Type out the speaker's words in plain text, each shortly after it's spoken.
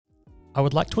I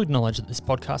would like to acknowledge that this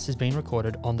podcast is being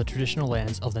recorded on the traditional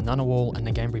lands of the Ngunnawal and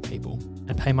Ngambri people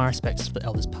and pay my respects to the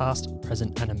elders past,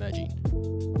 present and emerging.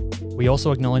 We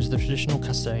also acknowledge the traditional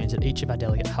custodians at each of our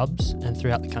delegate hubs and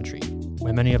throughout the country,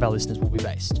 where many of our listeners will be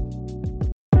based.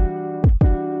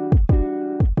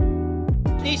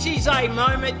 This is a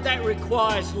moment that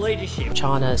requires leadership.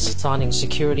 China's signing a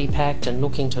security pact and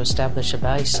looking to establish a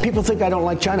base. People think I don't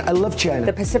like China. I love China.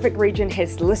 The Pacific region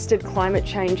has listed climate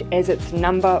change as its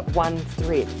number one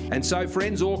threat. And so,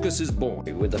 friends, AUKUS is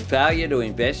born. With the failure to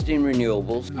invest in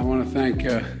renewables. I want to thank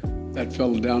that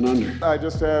fellow down under. I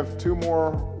just have two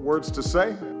more words to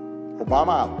say.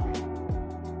 Obama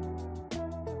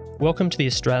out. Welcome to the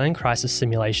Australian Crisis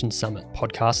Simulation Summit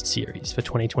podcast series for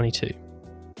 2022.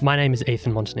 My name is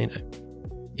Ethan Montanino.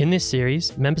 In this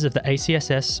series, members of the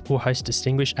ACSS will host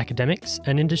distinguished academics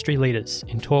and industry leaders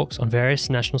in talks on various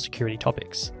national security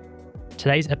topics.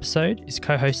 Today's episode is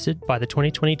co-hosted by the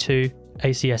 2022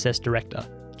 ACSS Director,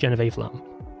 Genevieve Lum.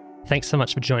 Thanks so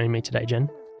much for joining me today, Jen.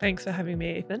 Thanks for having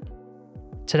me, Ethan.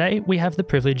 Today, we have the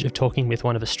privilege of talking with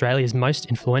one of Australia's most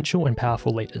influential and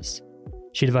powerful leaders.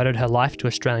 She devoted her life to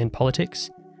Australian politics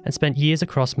and spent years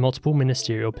across multiple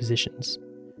ministerial positions.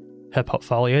 Her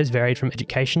portfolios varied from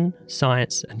education,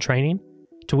 science and training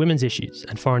to women's issues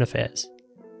and foreign affairs.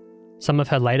 Some of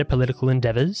her later political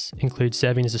endeavours include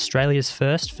serving as Australia's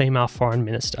first female foreign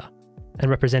minister and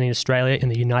representing Australia in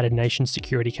the United Nations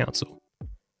Security Council.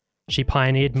 She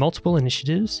pioneered multiple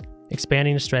initiatives,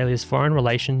 expanding Australia's foreign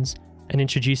relations and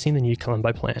introducing the new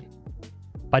Colombo Plan.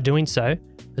 By doing so,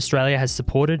 Australia has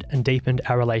supported and deepened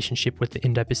our relationship with the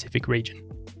Indo-Pacific region.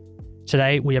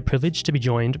 Today, we are privileged to be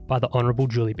joined by the Honourable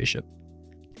Julie Bishop.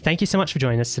 Thank you so much for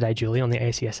joining us today, Julie, on the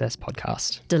ACSS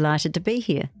podcast. Delighted to be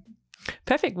here.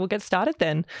 Perfect. We'll get started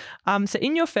then. So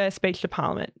in your first speech to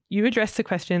Parliament, you addressed the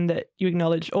question that you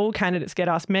acknowledge all candidates get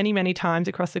asked many, many times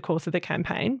across the course of the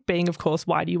campaign, being, of course,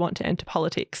 why do you want to enter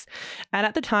politics? And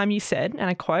at the time you said,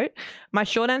 and I quote, "My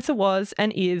short answer was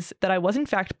and is that I was in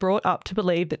fact brought up to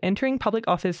believe that entering public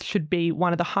office should be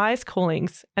one of the highest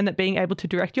callings and that being able to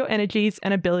direct your energies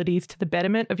and abilities to the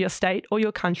betterment of your state or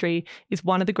your country is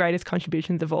one of the greatest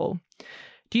contributions of all."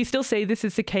 Do you still see this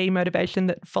as the key motivation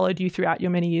that followed you throughout your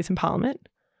many years in Parliament?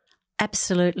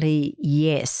 Absolutely,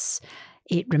 yes.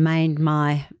 It remained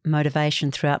my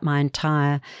motivation throughout my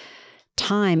entire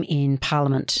time in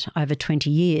Parliament, over 20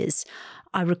 years.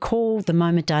 I recall the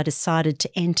moment I decided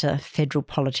to enter federal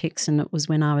politics, and it was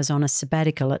when I was on a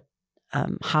sabbatical at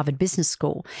Harvard Business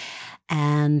School,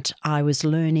 and I was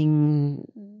learning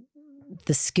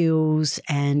the skills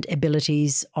and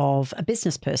abilities of a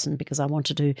business person because I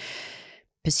wanted to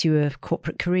pursue a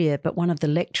corporate career. But one of the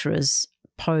lecturers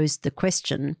posed the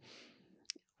question,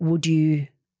 would you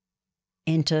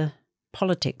enter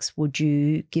politics? Would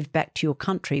you give back to your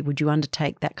country? Would you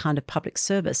undertake that kind of public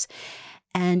service?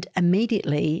 And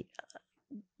immediately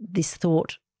this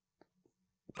thought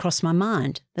crossed my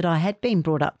mind that I had been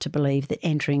brought up to believe that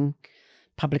entering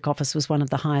public office was one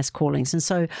of the highest callings. And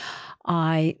so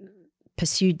I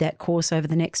pursued that course over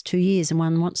the next 2 years, and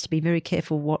one wants to be very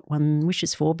careful what one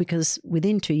wishes for because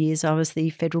within 2 years I was the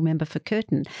federal member for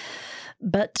Curtin.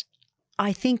 But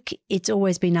I think it's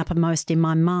always been uppermost in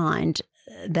my mind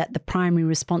that the primary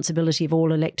responsibility of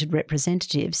all elected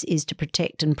representatives is to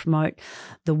protect and promote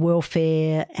the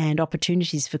welfare and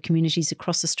opportunities for communities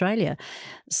across Australia.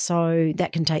 So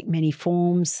that can take many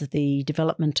forms, the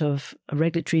development of a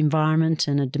regulatory environment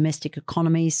and a domestic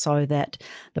economy so that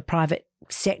the private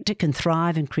sector can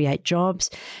thrive and create jobs,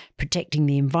 protecting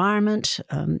the environment,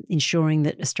 ensuring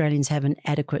that Australians have an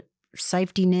adequate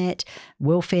safety net,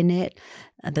 welfare net,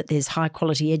 that there's high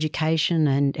quality education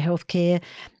and healthcare,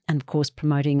 and of course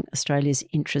promoting Australia's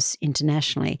interests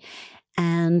internationally.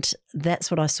 And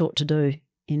that's what I sought to do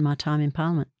in my time in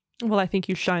Parliament. Well, I think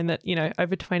you've shown that,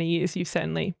 over 20 years, you've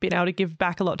certainly been able to give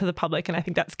back a lot to the public. And I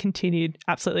think that's continued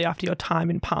absolutely after your time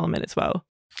in Parliament as well.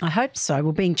 I hope so.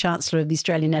 Well, being Chancellor of the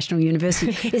Australian National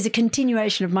University is a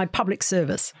continuation of my public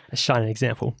service. A shining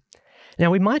example.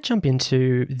 Now, we might jump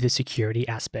into the security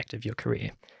aspect of your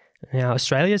career. Now,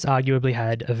 Australia's arguably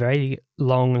had a very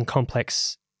long and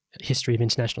complex history of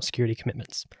international security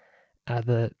commitments.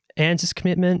 The ANZUS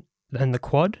commitment and the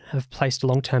Quad have placed a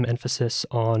long-term emphasis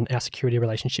on our security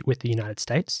relationship with the United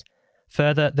States.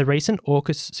 Further, the recent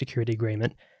AUKUS security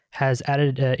agreement has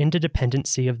added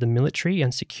interdependency of the military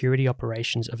and security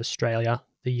operations of Australia,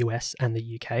 the US and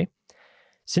the UK.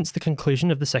 Since the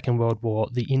conclusion of the Second World War,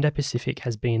 the Indo-Pacific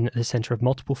has been the centre of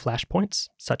multiple flashpoints,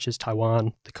 such as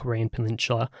Taiwan, the Korean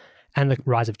Peninsula, and the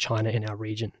rise of China in our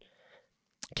region.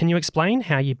 Can you explain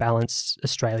how you balanced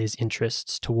Australia's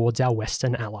interests towards our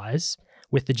Western allies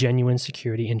with the genuine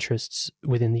security interests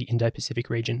within the Indo-Pacific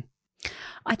region?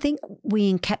 I think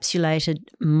we encapsulated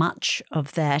much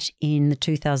of that in the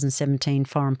 2017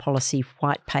 Foreign Policy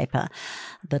White Paper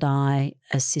that I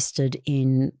assisted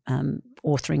in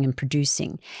authoring and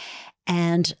producing.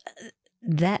 And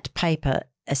that paper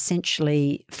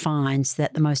essentially finds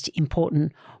that the most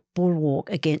important bulwark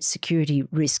against security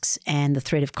risks and the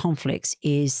threat of conflicts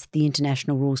is the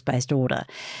international rules-based order.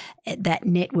 That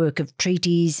network of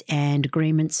treaties and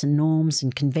agreements and norms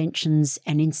and conventions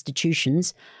and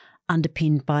institutions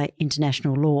underpinned by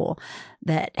international law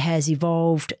that has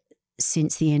evolved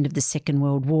since the end of the Second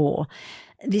World War.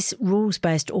 This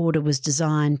rules-based order was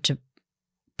designed to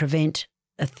prevent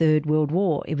a Third World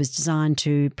War. It was designed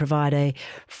to provide a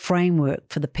framework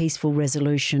for the peaceful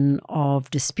resolution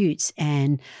of disputes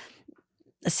and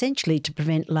essentially to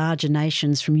prevent larger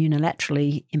nations from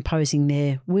unilaterally imposing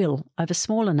their will over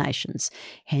smaller nations,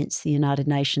 hence the United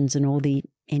Nations and all the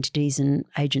entities and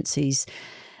agencies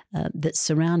that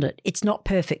surround it. It's not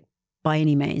perfect by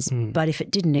any means, but if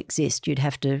it didn't exist, you'd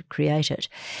have to create it.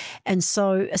 And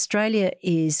so Australia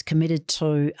is committed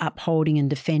to upholding and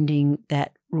defending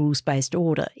that rules-based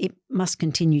order. It must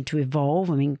continue to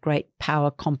evolve. I mean, great power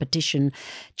competition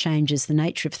changes the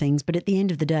nature of things, but at the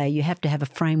end of the day, you have to have a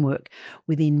framework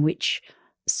within which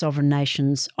sovereign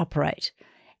nations operate.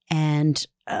 And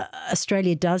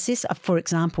Australia does this. For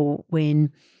example,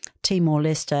 when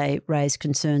Timor-Leste raised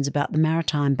concerns about the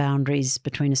maritime boundaries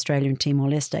between Australia and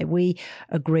Timor-Leste, we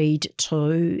agreed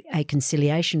to a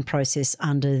conciliation process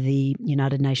under the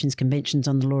United Nations Conventions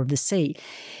on the Law of the Sea.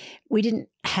 We didn't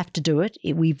have to do it.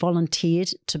 We volunteered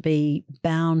to be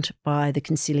bound by the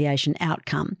conciliation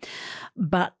outcome.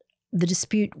 But the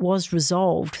dispute was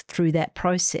resolved through that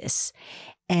process.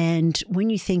 And when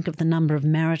you think of the number of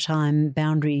maritime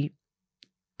boundary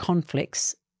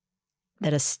conflicts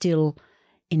that are still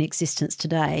in existence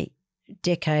today,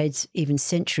 decades, even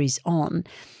centuries on,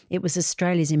 it was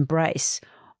Australia's embrace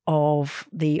of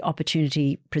the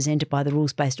opportunity presented by the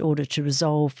rules-based order to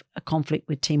resolve a conflict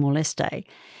with Timor-Leste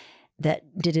that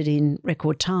did it in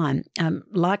record time.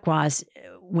 Likewise,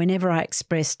 whenever I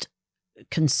expressed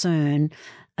concern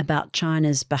about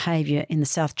China's behaviour in the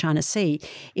South China Sea,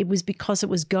 it was because it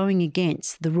was going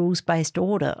against the rules-based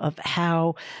order of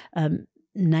how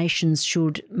nations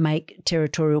should make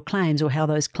territorial claims or how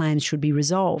those claims should be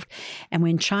resolved. And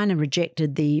when China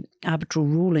rejected the arbitral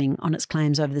ruling on its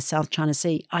claims over the South China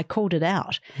Sea, I called it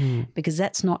out because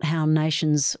that's not how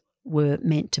nations were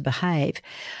meant to behave.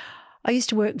 I used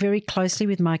to work very closely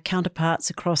with my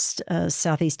counterparts across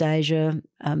Southeast Asia,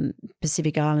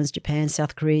 Pacific Islands, Japan,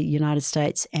 South Korea, United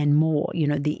States, and more,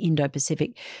 the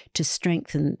Indo-Pacific, to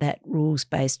strengthen that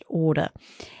rules-based order.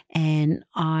 And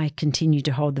I continue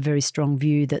to hold the very strong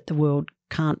view that the world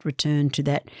can't return to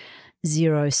that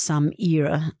zero-sum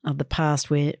era of the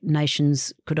past where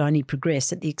nations could only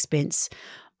progress at the expense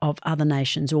of other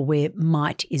nations or where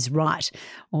might is right,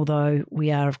 although we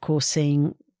are, of course,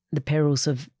 seeing the perils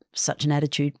of such an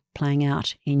attitude playing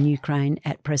out in Ukraine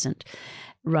at present.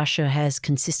 Russia has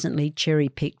consistently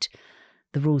cherry-picked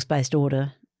the rules-based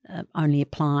order, only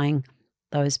applying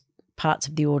those parts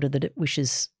of the order that it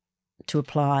wishes to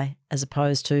apply as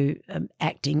opposed to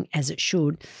acting as it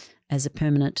should as a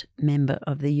permanent member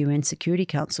of the UN Security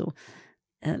Council.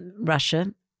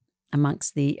 Russia,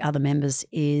 amongst the other members,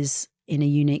 is in a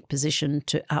unique position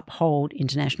to uphold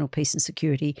international peace and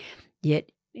security, yet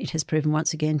it has proven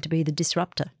once again to be the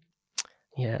disruptor.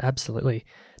 Yeah, absolutely.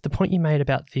 The point you made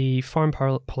about the Foreign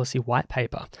Policy White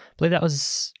Paper, I believe that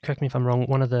was, correct me if I'm wrong,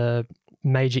 one of the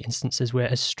major instances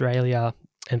where Australia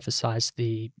emphasised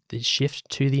the shift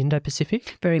to the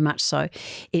Indo-Pacific? Very much so.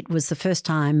 It was the first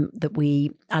time that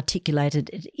we articulated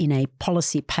it in a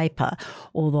policy paper,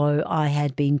 although I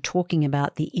had been talking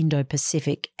about the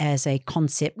Indo-Pacific as a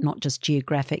concept, not just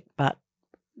geographic, but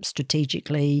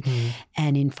strategically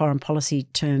and in foreign policy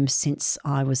terms since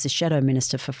I was the Shadow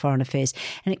Minister for Foreign Affairs.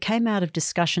 And it came out of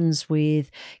discussions with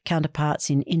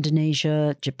counterparts in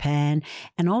Indonesia, Japan,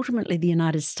 and ultimately the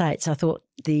United States. I thought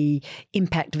the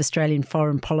impact of Australian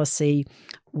foreign policy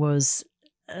was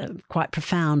quite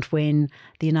profound when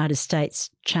the United States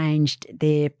changed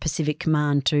their Pacific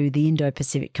Command to the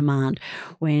Indo-Pacific Command,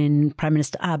 when Prime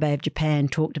Minister Abe of Japan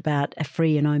talked about a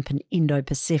free and open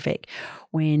Indo-Pacific,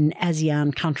 when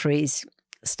ASEAN countries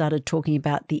started talking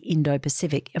about the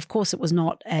Indo-Pacific. Of course, it was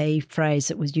not a phrase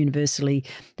that was universally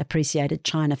appreciated.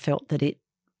 China felt that it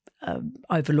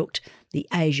overlooked the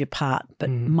Asia part, but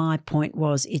my point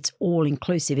was it's all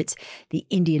inclusive. It's the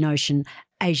Indian Ocean,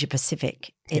 Asia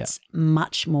Pacific. It's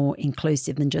much more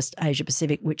inclusive than just Asia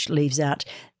Pacific, which leaves out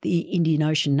the Indian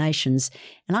Ocean nations.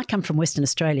 And I come from Western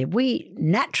Australia. We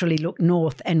naturally look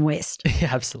north and west.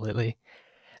 Yeah, absolutely.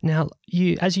 Now,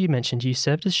 as you mentioned, you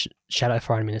served as Shadow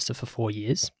Foreign Minister for 4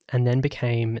 years and then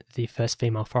became the first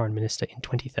female Foreign Minister in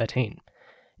 2013.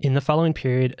 In the following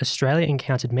period, Australia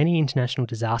encountered many international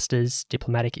disasters,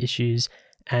 diplomatic issues,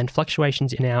 and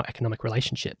fluctuations in our economic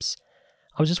relationships.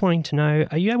 I was just wanting to know,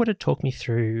 are you able to talk me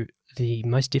through the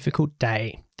most difficult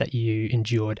day that you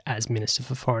endured as Minister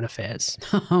for Foreign Affairs?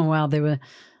 Oh, wow, there were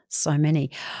so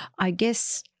many. I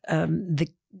guess the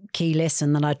key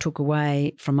lesson that I took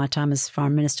away from my time as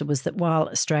Foreign Minister was that while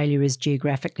Australia is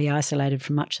geographically isolated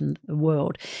from much of the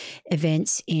world,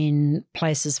 events in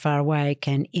places far away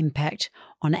can impact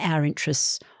on our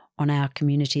interests, on our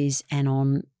communities and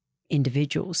on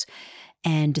individuals.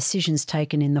 And decisions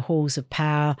taken in the halls of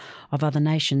power of other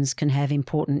nations can have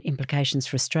important implications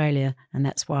for Australia. And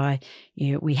that's why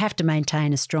we have to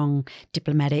maintain a strong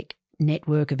diplomatic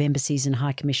network of embassies and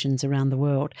high commissions around the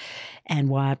world, and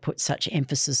why I put such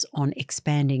emphasis on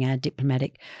expanding our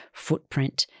diplomatic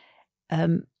footprint.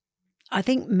 I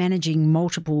think managing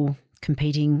multiple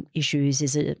competing issues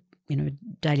is a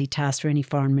daily task for any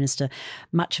foreign minister.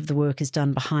 Much of the work is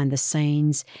done behind the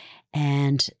scenes,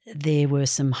 and there were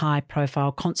some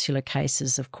high-profile consular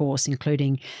cases, of course,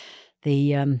 including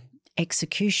the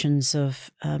executions of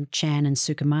Chan and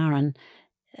Sukumaran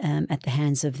at the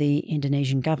hands of the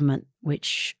Indonesian government,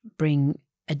 which bring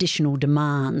additional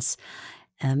demands,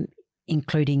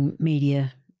 including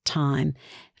media time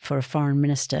for a foreign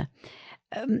minister.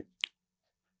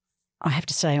 I have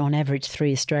to say, on average,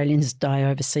 3 Australians die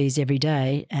overseas every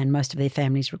day, and most of their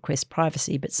families request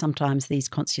privacy, but sometimes these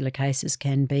consular cases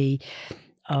can be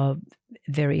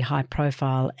very high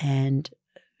profile and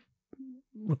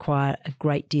require a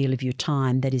great deal of your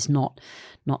time that is not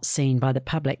seen by the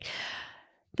public.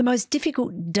 The most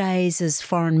difficult days as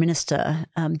Foreign Minister,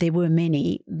 there were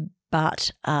many,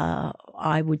 but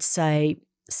I would say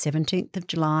 17th of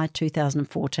July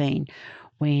 2014,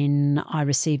 when I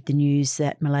received the news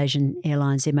that Malaysian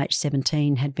Airlines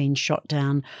MH17 had been shot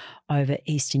down over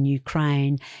eastern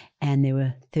Ukraine, and there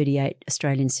were 38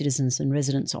 Australian citizens and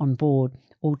residents on board.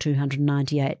 All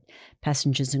 298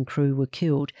 passengers and crew were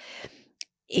killed.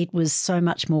 It was so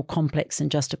much more complex than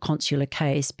just a consular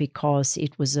case, because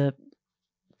it was a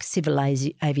civil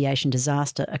aviation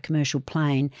disaster. A commercial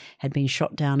plane had been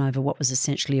shot down over what was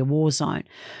essentially a war zone.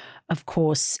 Of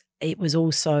course, it was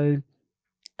also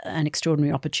an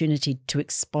extraordinary opportunity to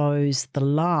expose the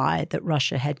lie that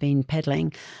Russia had been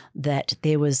peddling, that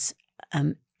there was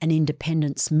an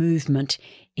independence movement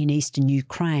in eastern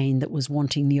Ukraine that was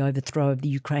wanting the overthrow of the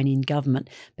Ukrainian government,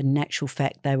 but in actual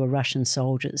fact they were Russian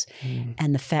soldiers.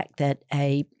 And the fact that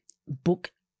a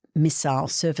Buk missile,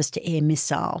 surface-to-air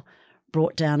missile,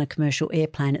 brought down a commercial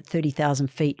airplane at 30,000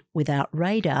 feet without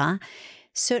radar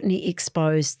certainly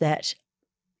exposed that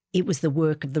it was the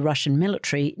work of the Russian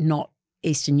military, not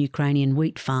eastern Ukrainian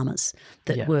wheat farmers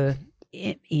that were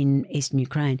in eastern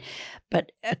Ukraine.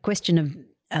 But a question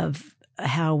of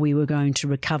how we were going to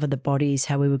recover the bodies,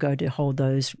 how we were going to hold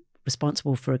those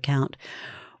responsible for account,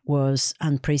 was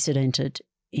unprecedented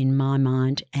in my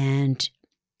mind. And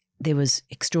there was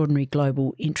extraordinary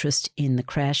global interest in the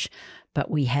crash, but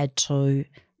we had to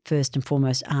first and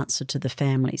foremost answer to the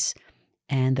families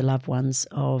and the loved ones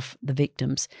of the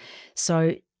victims.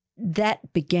 So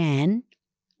that began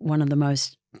one of the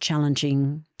most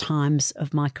challenging times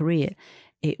of my career.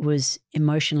 It was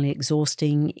emotionally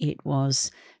exhausting. It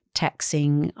was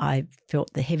taxing. I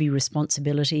felt the heavy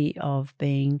responsibility of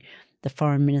being the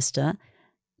foreign minister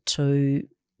to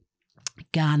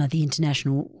garner the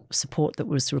international support that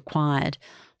was required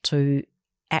to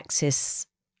access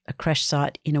a crash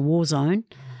site in a war zone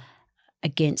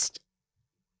against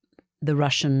the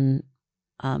Russian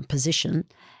position,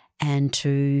 and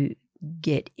to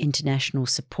get international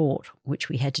support, which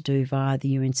we had to do via the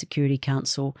UN Security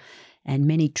Council, and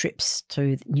many trips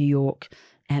to New York,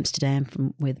 Amsterdam,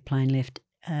 from where the plane left,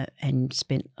 and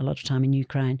spent a lot of time in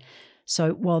Ukraine.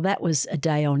 So while that was a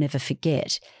day I'll never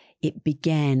forget, it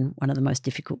began one of the most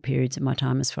difficult periods of my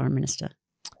time as Foreign Minister.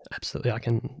 Absolutely. I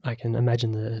can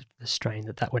imagine the strain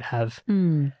that would have.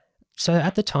 So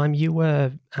at the time, you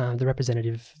were the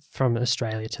representative from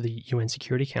Australia to the UN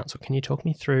Security Council. Can you talk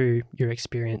me through your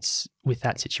experience with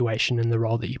that situation and the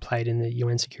role that you played in the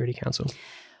UN Security Council?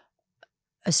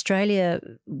 Australia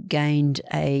gained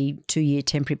a 2-year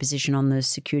temporary position on the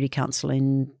Security Council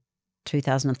in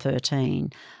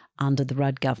 2013 under the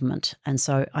Rudd government. And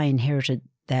so I inherited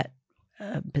that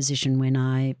position when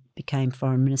I became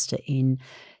Foreign Minister in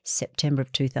September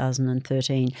of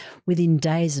 2013. Within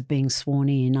days of being sworn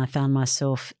in, I found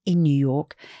myself in New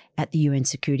York at the UN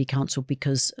Security Council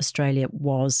because Australia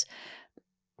was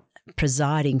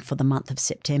presiding for the month of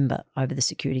September over the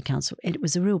Security Council. And it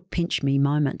was a real pinch-me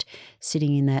moment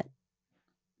sitting in that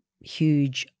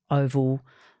huge oval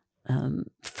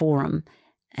forum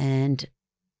and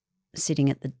sitting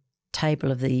at the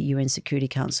table of the UN Security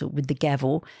Council with the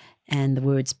gavel and the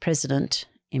words President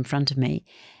in front of me,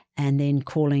 and then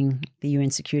calling the UN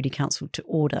Security Council to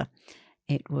order.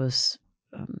 It was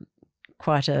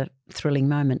quite a thrilling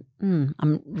moment.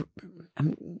 I'm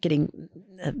getting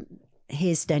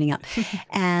hair standing up.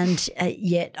 And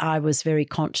yet I was very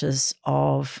conscious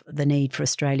of the need for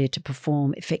Australia to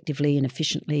perform effectively and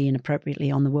efficiently and appropriately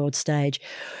on the world stage.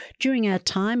 During our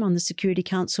time on the Security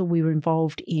Council, we were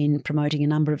involved in promoting a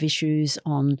number of issues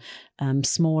on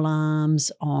small arms,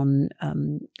 on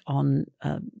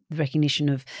the recognition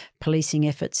of policing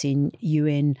efforts in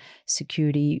UN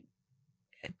Security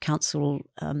Council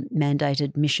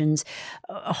mandated missions,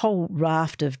 a whole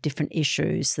raft of different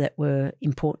issues that were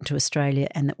important to Australia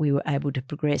and that we were able to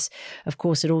progress. Of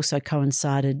course, it also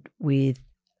coincided with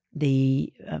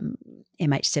the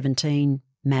MH17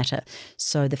 matter.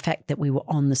 So the fact that we were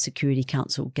on the Security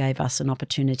Council gave us an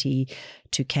opportunity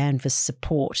to canvass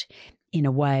support in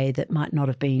a way that might not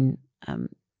have been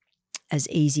as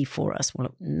easy for us.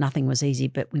 Well, nothing was easy,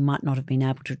 but we might not have been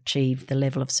able to achieve the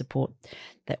level of support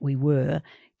that we were,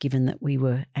 given that we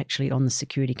were actually on the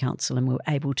Security Council and we were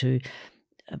able to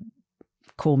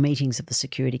call meetings of the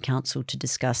Security Council to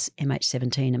discuss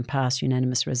MH17 and pass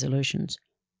unanimous resolutions.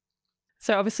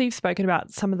 So obviously you've spoken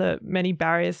about some of the many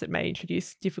barriers that may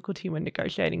introduce difficulty when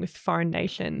negotiating with foreign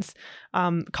nations,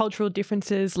 cultural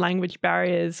differences, language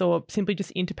barriers, or simply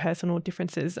just interpersonal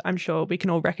differences. I'm sure we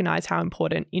can all recognise how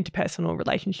important interpersonal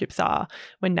relationships are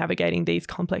when navigating these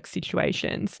complex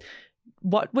situations.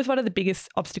 What was one of the biggest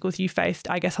obstacles you faced,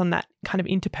 I guess, on that kind of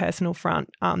interpersonal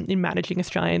front in managing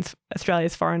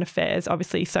Australia's foreign affairs?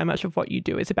 Obviously, so much of what you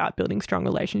do is about building strong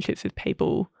relationships with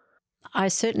people. I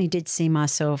certainly did see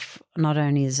myself not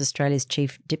only as Australia's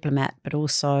chief diplomat, but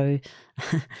also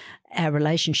our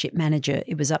relationship manager.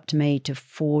 It was up to me to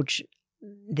forge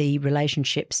the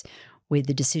relationships with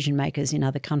the decision makers in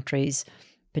other countries,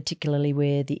 particularly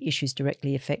where the issues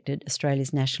directly affected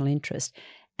Australia's national interest.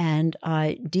 And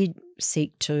I did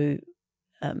seek to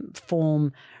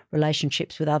form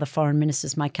relationships with other foreign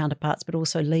ministers, my counterparts, but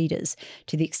also leaders,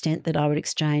 to the extent that I would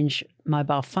exchange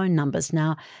mobile phone numbers.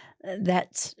 Now,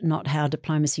 that's not how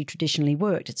diplomacy traditionally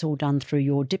worked. It's all done through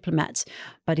your diplomats.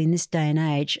 But in this day and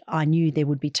age, I knew there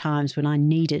would be times when I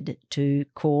needed to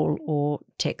call or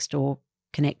text or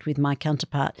connect with my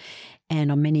counterpart.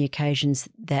 And on many occasions,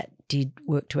 that did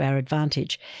work to our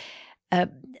advantage.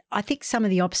 I think some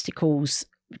of the obstacles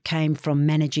came from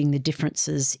managing the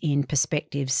differences in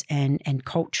perspectives and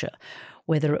culture,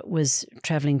 whether it was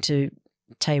travelling to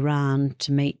Tehran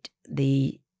to meet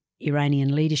the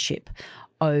Iranian leadership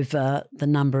over the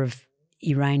number of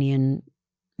Iranian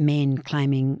men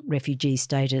claiming refugee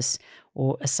status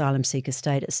or asylum seeker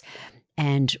status,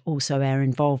 and also our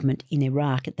involvement in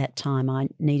Iraq at that time. I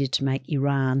needed to make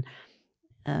Iran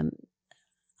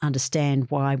understand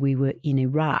why we were in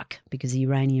Iraq, because the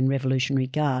Iranian Revolutionary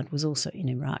Guard was also in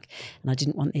Iraq, and I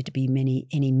didn't want there to be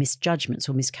any misjudgments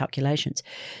or miscalculations.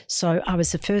 So I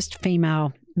was the first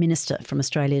female minister from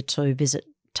Australia to visit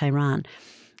Tehran,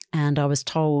 and I was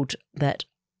told that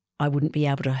I wouldn't be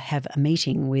able to have a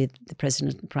meeting with the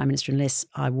President and the Prime Minister unless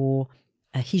I wore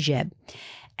a hijab.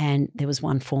 And there was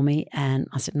one for me, and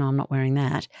I said, no, I'm not wearing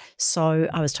that. So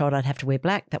I was told I'd have to wear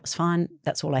black. That was fine.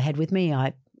 That's all I had with me.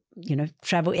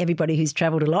 Travel. Everybody who's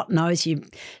travelled a lot knows you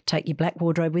take your black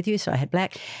wardrobe with you. So I had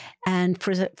black. And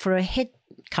for a head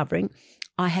covering,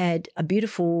 I had a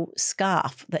beautiful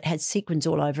scarf that had sequins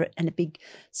all over it and a big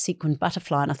sequin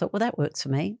butterfly. And I thought, well, that works for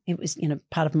me. It was,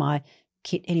 part of my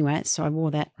kit anyway, so I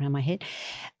wore that around my head.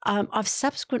 I've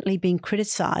subsequently been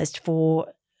criticised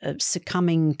for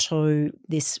succumbing to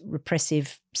this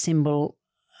repressive symbol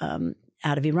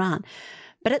out of Iran.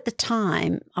 But at the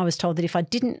time, I was told that if I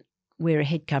didn't wear a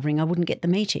head covering, I wouldn't get the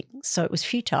meeting. So it was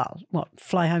futile.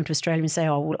 Fly home to Australia and say,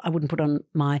 oh, well, I wouldn't put on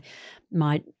my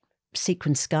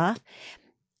sequin scarf.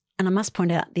 And I must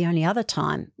point out the only other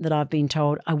time that I've been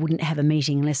told I wouldn't have a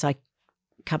meeting unless I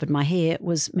covered my hair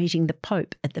was meeting the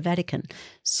Pope at the Vatican.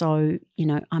 So,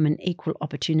 I'm an equal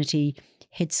opportunity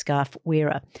headscarf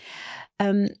wearer.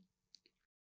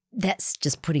 That's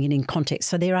just putting it in context.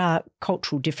 So there are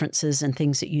cultural differences and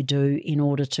things that you do in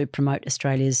order to promote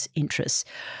Australia's interests.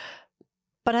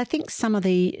 But I think some of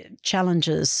the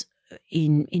challenges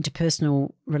in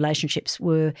interpersonal relationships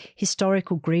were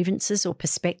historical grievances or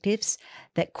perspectives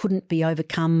that couldn't be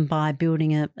overcome by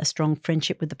building a strong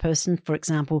friendship with the person. For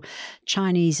example,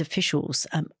 Chinese officials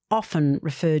often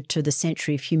referred to the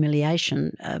century of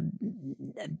humiliation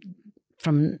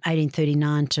from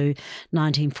 1839 to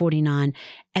 1949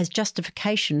 as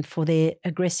justification for their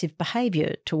aggressive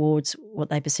behaviour towards what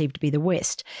they perceived to be the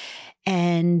West.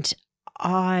 And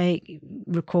I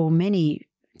recall many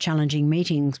challenging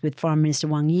meetings with Foreign Minister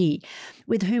Wang Yi,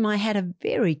 with whom I had a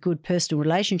very good personal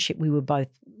relationship. We were both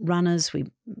runners. We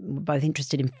were both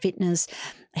interested in fitness.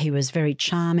 He was very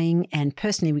charming, and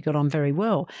personally we got on very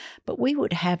well. But we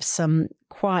would have some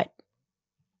quite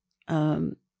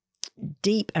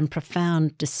deep and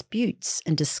profound disputes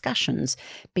and discussions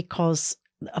because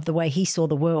of the way he saw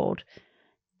the world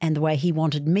and the way he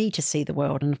wanted me to see the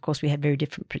world. And, of course, we had very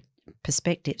different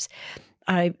perspectives.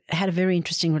 I had a very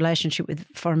interesting relationship with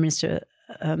Foreign Minister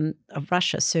of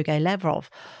Russia, Sergei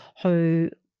Lavrov, who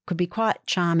could be quite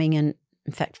charming and,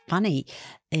 in fact, funny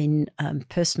in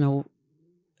personal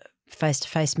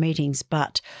face-to-face meetings,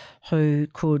 but who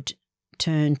could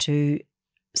turn to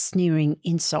sneering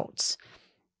insults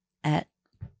at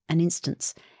an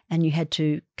instance, and you had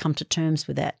to come to terms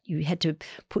with that. You had to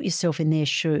put yourself in their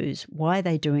shoes. Why are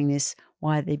they doing this?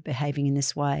 Why are they behaving in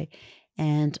this way?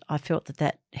 And I felt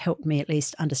that helped me at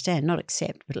least understand, not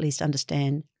accept, but at least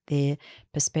understand their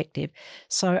perspective.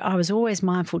 So I was always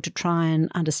mindful to try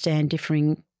and understand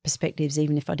differing perspectives,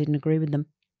 even if I didn't agree with them.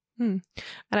 And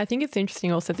I think it's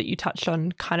interesting also that you touched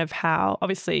on kind of how,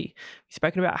 obviously, you've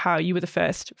spoken about how you were the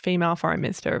first female Foreign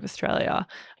Minister of Australia.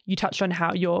 You touched on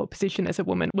how your position as a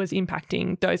woman was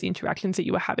impacting those interactions that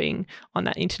you were having on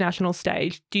that international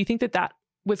stage. Do you think that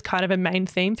was kind of a main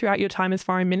theme throughout your time as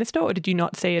Foreign Minister, or did you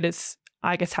not see it as,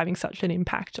 I guess, having such an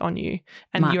impact on you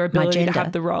and your ability to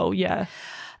have the role? Yeah.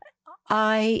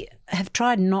 I have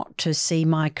tried not to see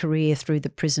my career through the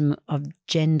prism of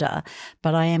gender,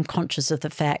 but I am conscious of the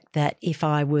fact that if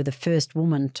I were the first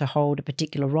woman to hold a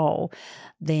particular role,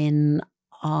 then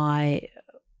I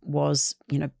was,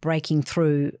 breaking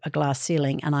through a glass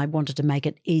ceiling, and I wanted to make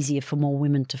it easier for more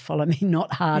women to follow me,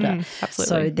 not harder. Absolutely.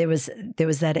 So there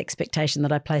was that expectation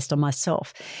that I placed on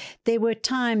myself. There were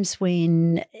times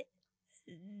when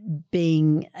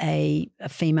being a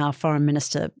female foreign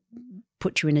minister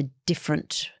put you in a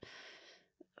different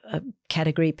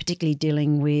category, particularly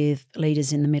dealing with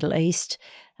leaders in the Middle East.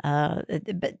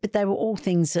 But they were all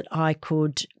things that I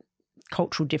could,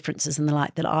 cultural differences and the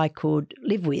like, that I could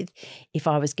live with if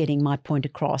I was getting my point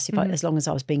across, as long as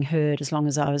I was being heard, as long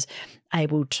as I was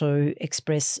able to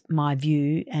express my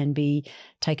view and be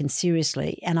taken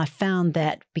seriously. And I found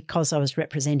that because I was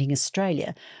representing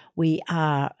Australia, we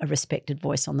are a respected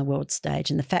voice on the world stage.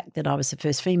 And the fact that I was the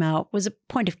first female was a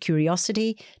point of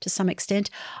curiosity to some extent.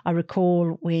 I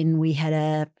recall when we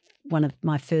had one of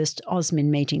my first AUSMIN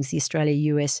meetings, the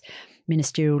Australia-US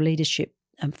Ministerial Leadership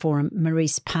Forum.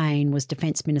 Maurice Payne was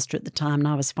Defence Minister at the time and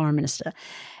I was Foreign Minister.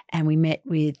 And we met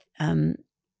with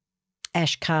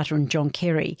Ash Carter and John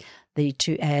Kerry,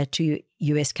 our two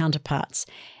US counterparts.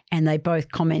 And they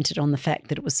both commented on the fact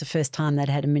that it was the first time they'd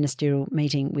had a ministerial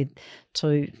meeting with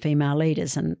two female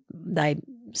leaders, and they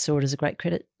saw it as a great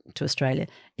credit to Australia.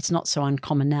 It's not so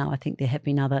uncommon now. I think there have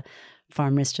been other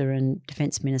Foreign Minister and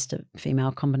Defence Minister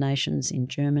female combinations in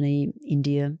Germany,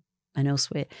 India and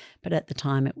elsewhere. But at the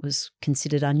time it was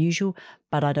considered unusual,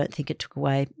 but I don't think it took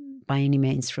away by any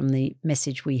means from the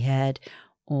message we had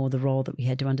or the role that we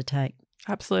had to undertake.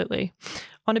 Absolutely.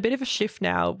 On a bit of a shift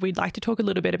now, we'd like to talk a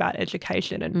little bit about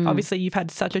education. And obviously you've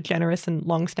had such a generous and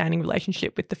long-standing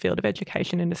relationship with the field of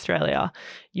education in Australia.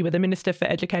 You were the Minister for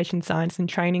Education, Science and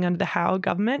Training under the Howard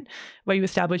government, where you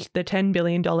established the $10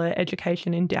 billion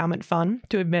Education Endowment Fund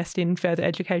to invest in further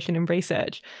education and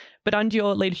research. But under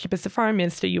your leadership as the Foreign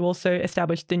Minister, you also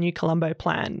established the New Colombo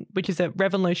Plan, which is a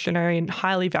revolutionary and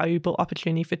highly valuable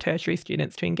opportunity for tertiary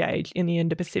students to engage in the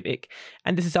Indo-Pacific.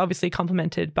 And this is obviously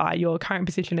complemented by your current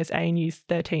position as ANU's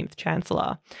 13th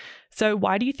Chancellor. So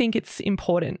why do you think it's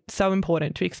so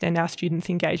important to extend our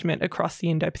students' engagement across the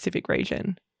Indo-Pacific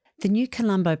region? The New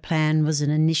Colombo Plan was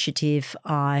an initiative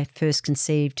I first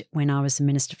conceived when I was the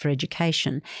Minister for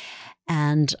Education,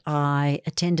 and I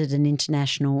attended an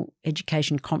international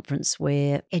education conference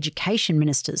where education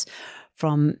ministers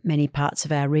from many parts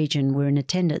of our region were in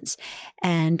attendance,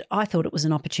 and I thought it was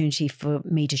an opportunity for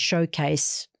me to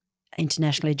showcase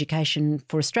international education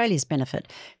for Australia's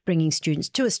benefit, bringing students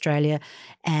to Australia.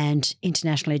 And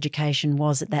international education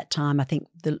was at that time, I think,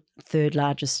 the third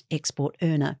largest export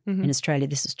earner in Australia.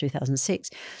 This is 2006.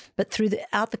 But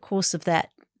throughout the course of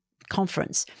that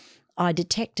conference, I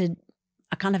detected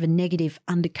a kind of a negative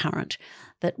undercurrent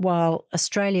that while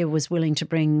Australia was willing to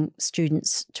bring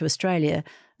students to Australia,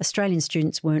 Australian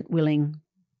students weren't willing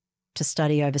to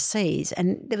study overseas.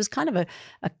 And there was kind of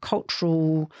a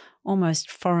cultural,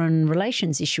 almost foreign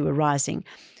relations issue arising.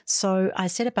 So I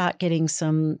set about getting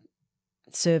some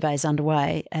surveys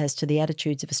underway as to the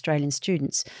attitudes of Australian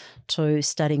students to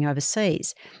studying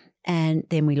overseas. And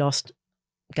then we lost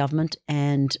government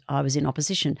and I was in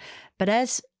opposition. But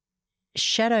as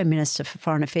Shadow Minister for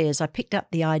Foreign Affairs, I picked up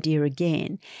the idea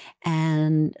again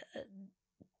and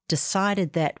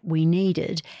decided that we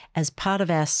needed, as part of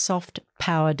our soft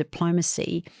power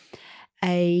diplomacy,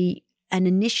 an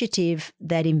initiative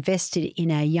that invested in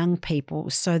our young people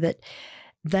so that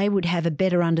they would have a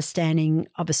better understanding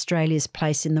of Australia's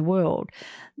place in the world,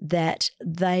 that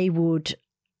they would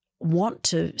want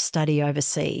to study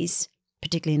overseas,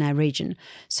 particularly in our region,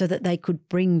 so that they could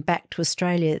bring back to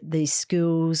Australia these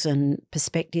skills and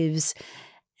perspectives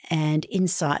and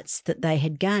insights that they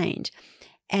had gained.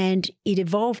 And it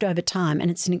evolved over time,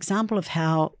 and it's an example of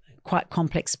how quite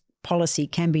complex policy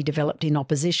can be developed in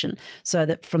opposition, so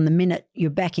that from the minute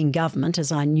you're back in government,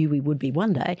 as I knew we would be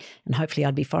one day, and hopefully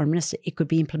I'd be Foreign Minister, it could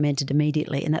be implemented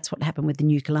immediately. And that's what happened with the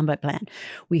New Colombo Plan.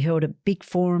 We held a big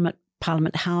forum at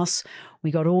Parliament House.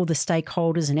 We got all the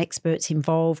stakeholders and experts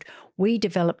involved. We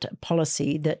developed a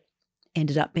policy that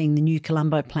ended up being the New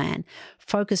Colombo Plan,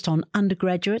 focused on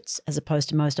undergraduates as opposed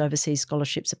to most overseas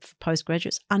scholarships for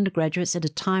postgraduates, undergraduates at a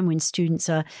time when students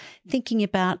are thinking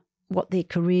about what their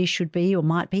career should be or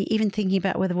might be, even thinking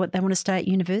about whether they want to stay at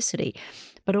university,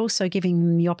 but also giving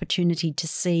them the opportunity to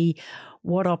see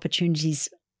what opportunities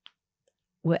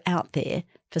were out there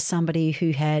for somebody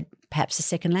who had perhaps a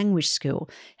second language skill,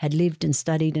 had lived and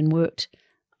studied and worked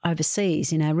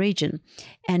overseas in our region.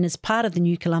 And as part of the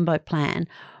New Colombo Plan,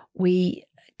 we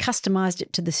customised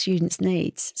it to the students'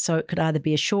 needs. So it could either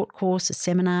be a short course, a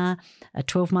seminar, a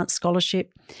 12-month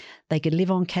scholarship. They could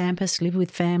live on campus, live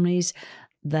with families.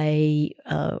 They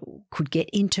could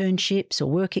get internships or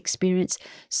work experience,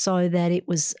 so that it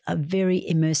was a very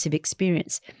immersive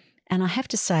experience. And I have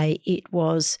to say, it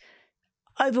was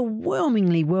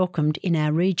overwhelmingly welcomed in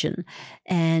our region.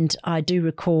 And I do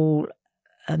recall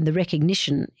the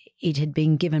recognition it had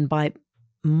been given by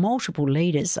multiple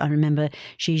leaders. I remember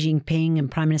Xi Jinping and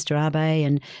Prime Minister Abe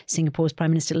and Singapore's Prime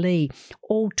Minister Lee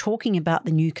all talking about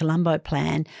the New Colombo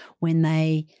Plan when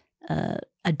they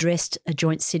addressed a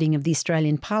joint sitting of the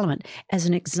Australian Parliament as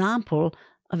an example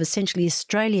of essentially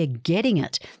Australia getting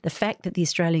it. The fact that the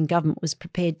Australian government was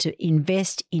prepared to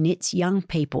invest in its young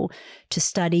people to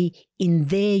study in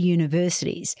their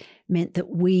universities meant that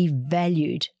we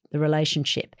valued the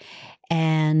relationship.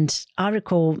 And I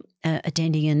recall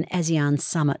attending an ASEAN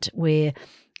summit where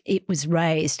it was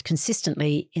raised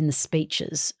consistently in the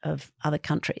speeches of other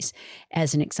countries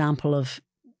as an example of,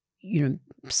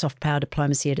 soft power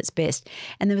diplomacy at its best.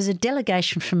 And there was a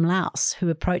delegation from Laos who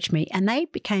approached me, and they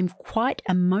became quite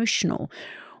emotional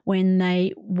when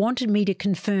they wanted me to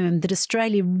confirm that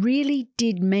Australia really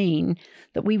did mean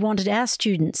that we wanted our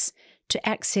students to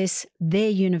access their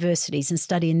universities and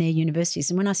study in their universities.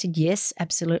 And when I said yes,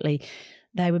 absolutely,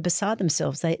 they were beside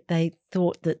themselves. They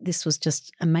thought that this was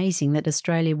just amazing, that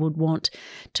Australia would want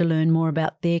to learn more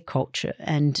about their culture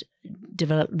and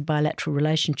develop a bilateral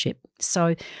relationship.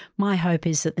 So my hope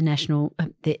is that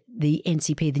the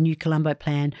NCP, the New Colombo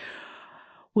Plan,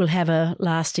 will have a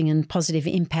lasting and positive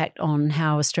impact on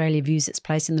how Australia views its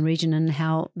place in the region and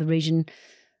how the region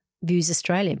views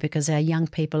Australia, because our young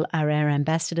people are our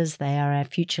ambassadors, they are our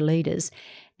future leaders,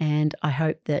 and I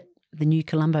hope that the New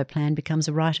Colombo Plan becomes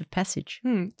a rite of passage.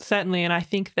 Certainly, and I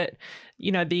think that,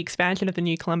 the expansion of the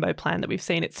New Colombo Plan that we've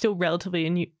seen, it's still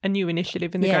relatively a new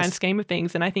initiative in the grand scheme of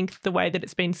things, and I think the way that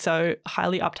it's been so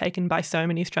highly uptaken by so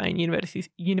many Australian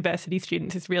university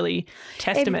students is really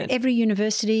testament. Every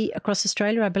university across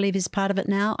Australia, I believe, is part of it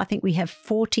now. I think we have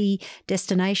 40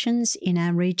 destinations in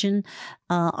our region,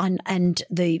 and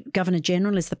the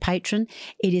Governor-General is the patron.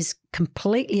 It is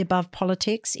completely above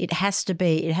politics. It has to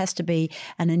be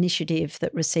an initiative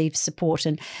that receives support.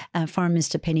 And Foreign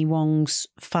Minister Penny Wong's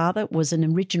father was an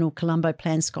original Colombo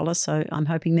Plan scholar, so I'm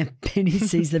hoping that Penny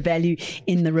sees the value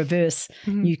in the reverse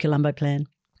New Colombo Plan.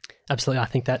 Absolutely. I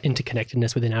think that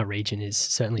interconnectedness within our region is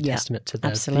certainly testament to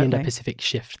the Indo-Pacific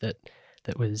shift that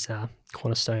was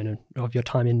cornerstone of your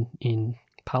time in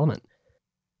Parliament.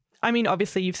 I mean,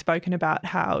 obviously you've spoken about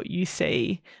how you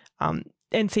see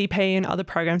NCP and other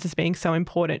programs as being so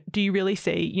important. Do you really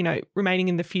see, remaining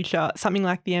in the future, something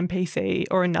like the MPC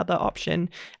or another option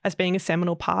as being a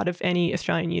seminal part of any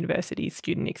Australian university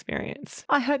student experience?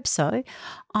 I hope so.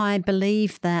 I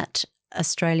believe that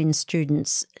Australian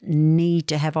students need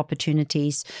to have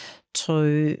opportunities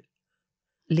to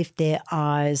lift their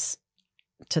eyes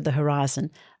to the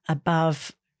horizon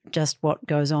above just what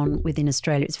goes on within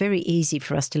Australia. It's very easy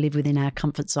for us to live within our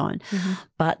comfort zone. Mm-hmm.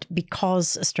 But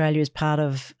because Australia is part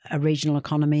of a regional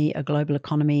economy, a global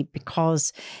economy,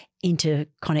 because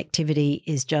interconnectivity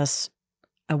is just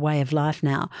a way of life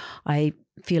now, I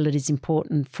feel it is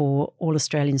important for all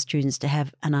Australian students to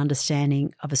have an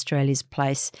understanding of Australia's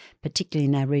place, particularly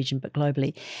in our region, but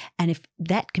globally. And if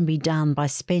that can be done by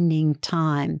spending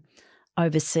time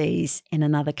overseas in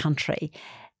another country,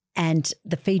 and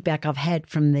the feedback I've had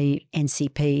from the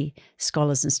NCP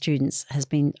scholars and students has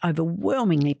been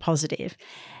overwhelmingly positive,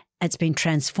 it's been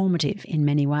transformative in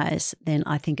many ways, then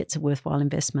I think it's a worthwhile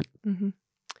investment. Mm-hmm.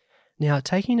 Now,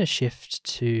 taking a shift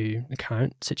to the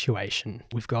current situation,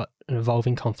 we've got an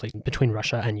evolving conflict between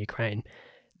Russia and Ukraine.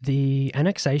 The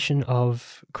annexation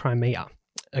of Crimea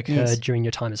occurred during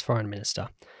your time as Foreign Minister.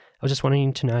 I was just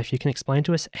wanting to know if you can explain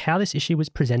to us how this issue was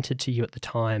presented to you at the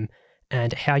time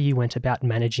and how you went about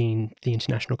managing the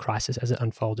international crisis as it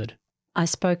unfolded. I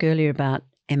spoke earlier about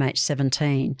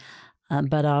MH17,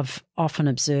 but I've often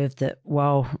observed that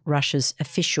while Russia's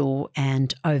official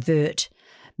and overt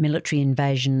military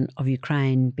invasion of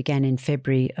Ukraine began in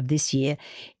February of this year,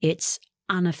 its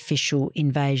unofficial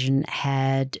invasion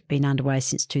had been underway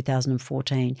since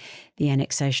 2014, the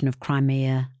annexation of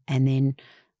Crimea and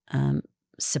then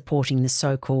supporting the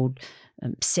so-called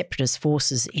separatist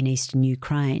forces in eastern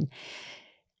Ukraine.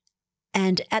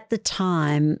 And at the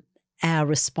time, our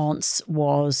response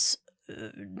was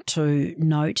to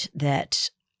note that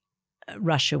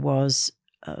Russia was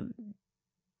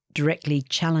directly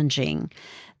challenging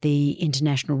the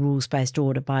international rules-based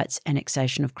order by its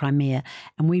annexation of Crimea.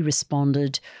 And we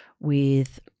responded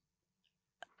with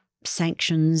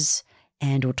sanctions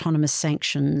and autonomous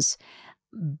sanctions,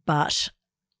 but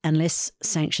unless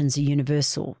sanctions are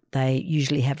universal, they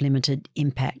usually have limited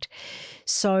impact.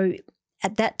 So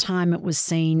at that time, it was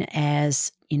seen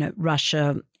as,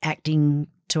 Russia acting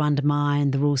to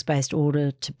undermine the rules-based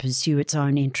order to pursue its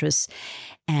own interests.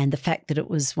 And the fact that it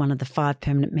was one of the 5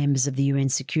 permanent members of the UN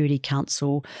Security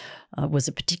Council was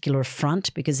a particular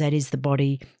affront, because that is the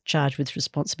body charged with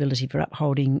responsibility for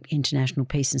upholding international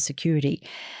peace and security.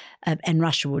 And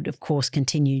Russia would, of course,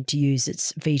 continue to use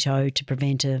its veto to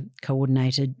prevent a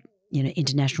coordinated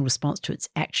international response to its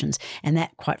actions. And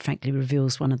that, quite frankly,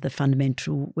 reveals one of the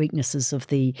fundamental weaknesses of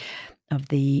the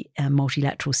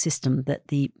multilateral system, that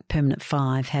the permanent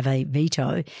 5 have a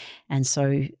veto, and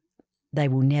so they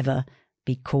will never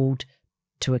be called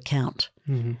to account.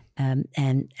 Mm-hmm.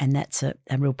 And that's a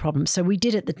real problem. So we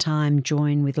did at the time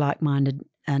join with like-minded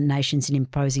nations in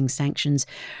imposing sanctions,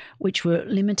 which were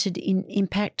limited in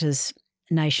impact, as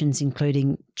nations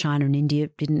including China and India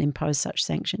didn't impose such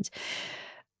sanctions.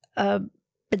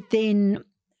 But then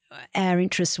our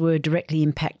interests were directly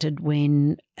impacted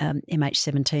when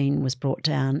MH17 was brought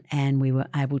down, and we were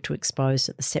able to expose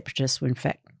that the separatists were in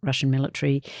fact Russian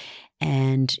military,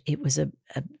 and it was a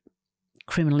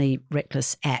criminally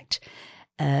reckless act.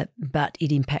 But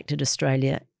it impacted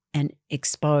Australia and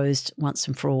exposed once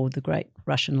and for all the great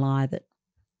Russian lie that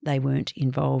they weren't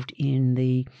involved in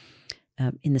the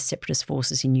separatist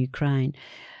forces in Ukraine.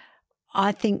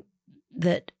 I think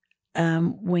that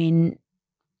when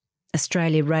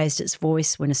Australia raised its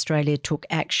voice, when Australia took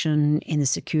action in the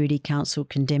Security Council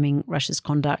condemning Russia's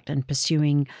conduct and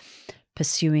pursuing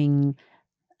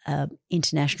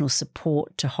international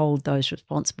support to hold those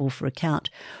responsible for account,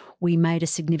 we made a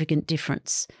significant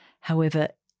difference. However,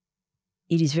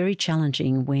 it is very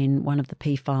challenging when one of the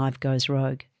P5 goes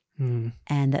rogue.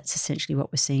 And that's essentially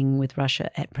what we're seeing with Russia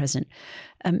at present.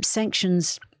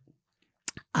 Sanctions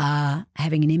are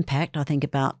having an impact. I think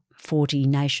about 40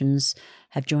 nations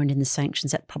have joined in the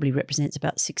sanctions. That probably represents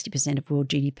about 60% of world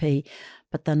GDP,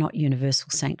 but they're not universal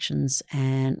sanctions,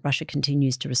 and Russia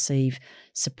continues to receive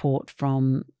support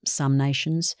from some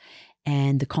nations,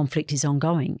 and the conflict is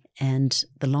ongoing. And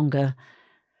the longer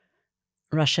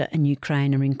Russia and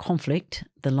Ukraine are in conflict,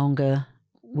 the longer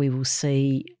we will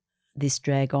see this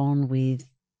drag on, with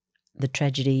the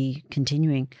tragedy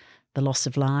continuing, the loss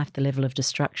of life, the level of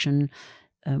destruction.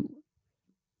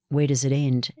 Where does it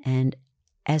end? And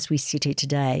as we sit here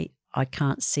today, I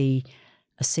can't see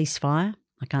a ceasefire.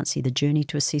 I can't see the journey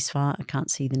to a ceasefire. I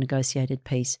can't see the negotiated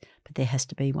peace, but there has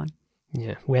to be one.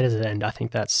 Yeah. Where does it end? I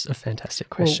think that's a fantastic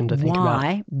question to think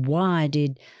about. Why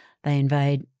did they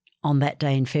invade on that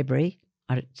day in February?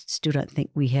 I still don't think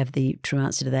we have the true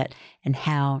answer to that. And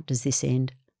how does this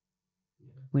end?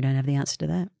 We don't have the answer to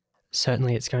that.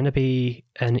 Certainly, it's going to be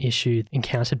an issue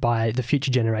encountered by the future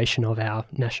generation of our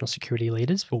national security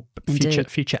leaders, or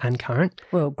future and current.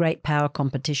 Well, great power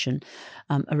competition,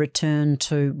 a return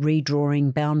to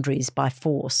redrawing boundaries by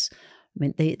force. I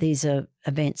mean, these are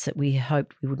events that we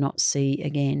hoped we would not see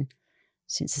again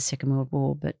since the Second World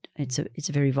War, but it's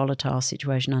a very volatile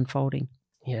situation unfolding.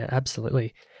 Yeah,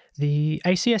 absolutely. The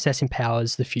ACSS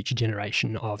empowers the future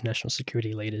generation of national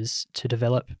security leaders to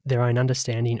develop their own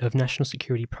understanding of national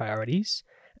security priorities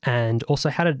and also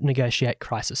how to negotiate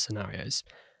crisis scenarios.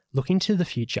 Looking to the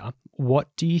future, what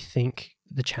do you think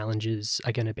the challenges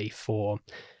are going to be for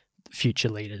future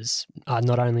leaders,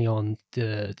 not only on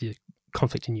the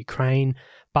conflict in Ukraine,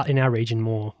 but in our region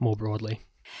more broadly?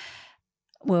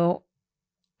 Well,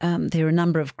 there are a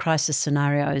number of crisis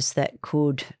scenarios that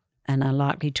could and are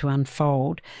likely to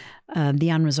unfold. The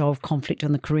unresolved conflict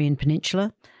on the Korean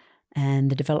Peninsula and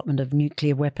the development of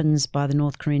nuclear weapons by the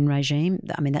North Korean regime.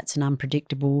 I mean, that's an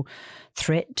unpredictable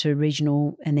threat to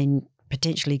regional and then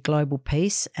potentially global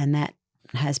peace, and that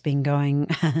has been going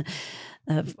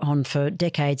on for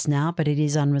decades now, but it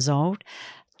is unresolved.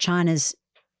 China's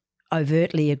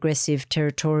overtly aggressive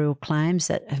territorial claims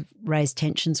that have raised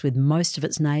tensions with most of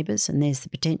its neighbours, and there's the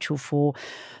potential for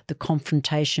the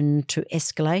confrontation to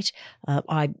escalate.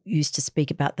 I used to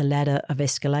speak about the ladder of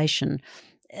escalation.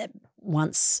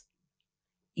 Once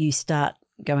you start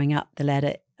going up the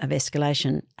ladder of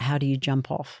escalation, how do you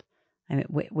jump off? I mean,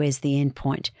 where's the end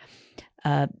point?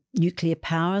 Nuclear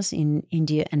powers in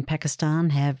India and Pakistan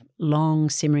have long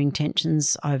simmering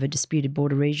tensions over disputed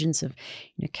border regions of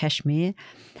Kashmir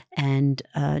and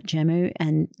Jammu,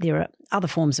 and there are other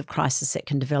forms of crisis that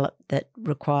can develop that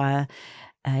require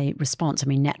a response. I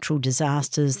mean, natural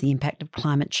disasters, the impact of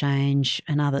climate change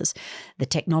and others. The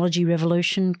technology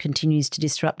revolution continues to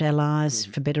disrupt our lives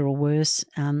for better or worse,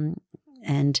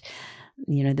 and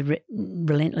the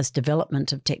relentless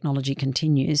development of technology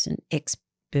continues, and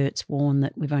experts warn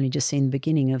that we've only just seen the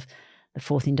beginning of the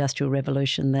fourth industrial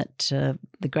revolution, that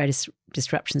the greatest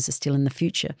disruptions are still in the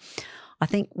future. I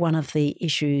think one of the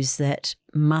issues that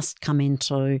must come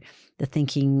into the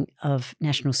thinking of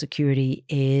national security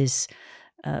is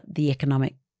the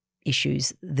economic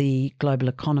issues, the global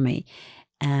economy.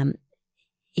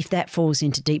 If that falls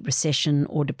into deep recession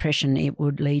or depression, it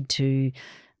would lead to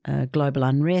global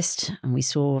unrest. And we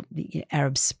saw the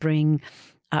Arab Spring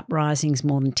uprisings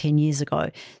more than 10 years ago.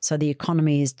 So the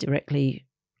economy is directly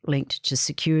linked to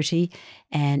security,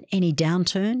 and any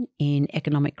downturn in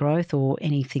economic growth or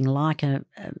anything like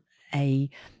a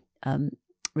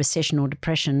recession or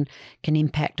depression can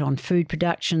impact on food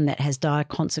production. That has dire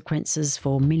consequences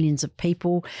for millions of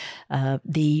people.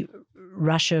 The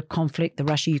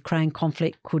Russia-Ukraine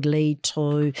conflict could lead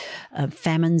to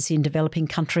famines in developing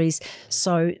countries.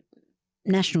 So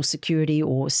national security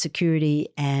or security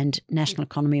and national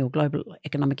economy or global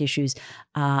economic issues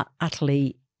are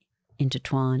utterly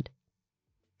intertwined.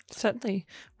 Certainly.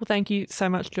 Well, thank you so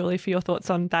much, Julie, for your thoughts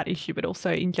on that issue, but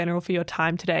also in general for your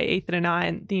time today. Ethan and I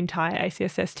and the entire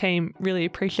ACSS team really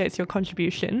appreciates your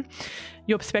contribution.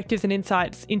 Your perspectives and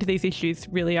insights into these issues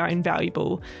really are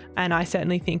invaluable, and I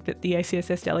certainly think that the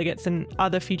ACSS delegates and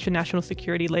other future national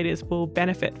security leaders will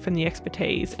benefit from the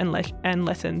expertise and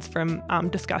lessons from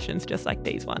discussions just like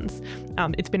these ones.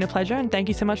 It's been a pleasure, and thank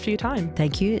you so much for your time.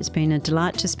 Thank you. It's been a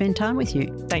delight to spend time with you.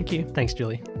 Thank you. Thanks,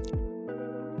 Julie.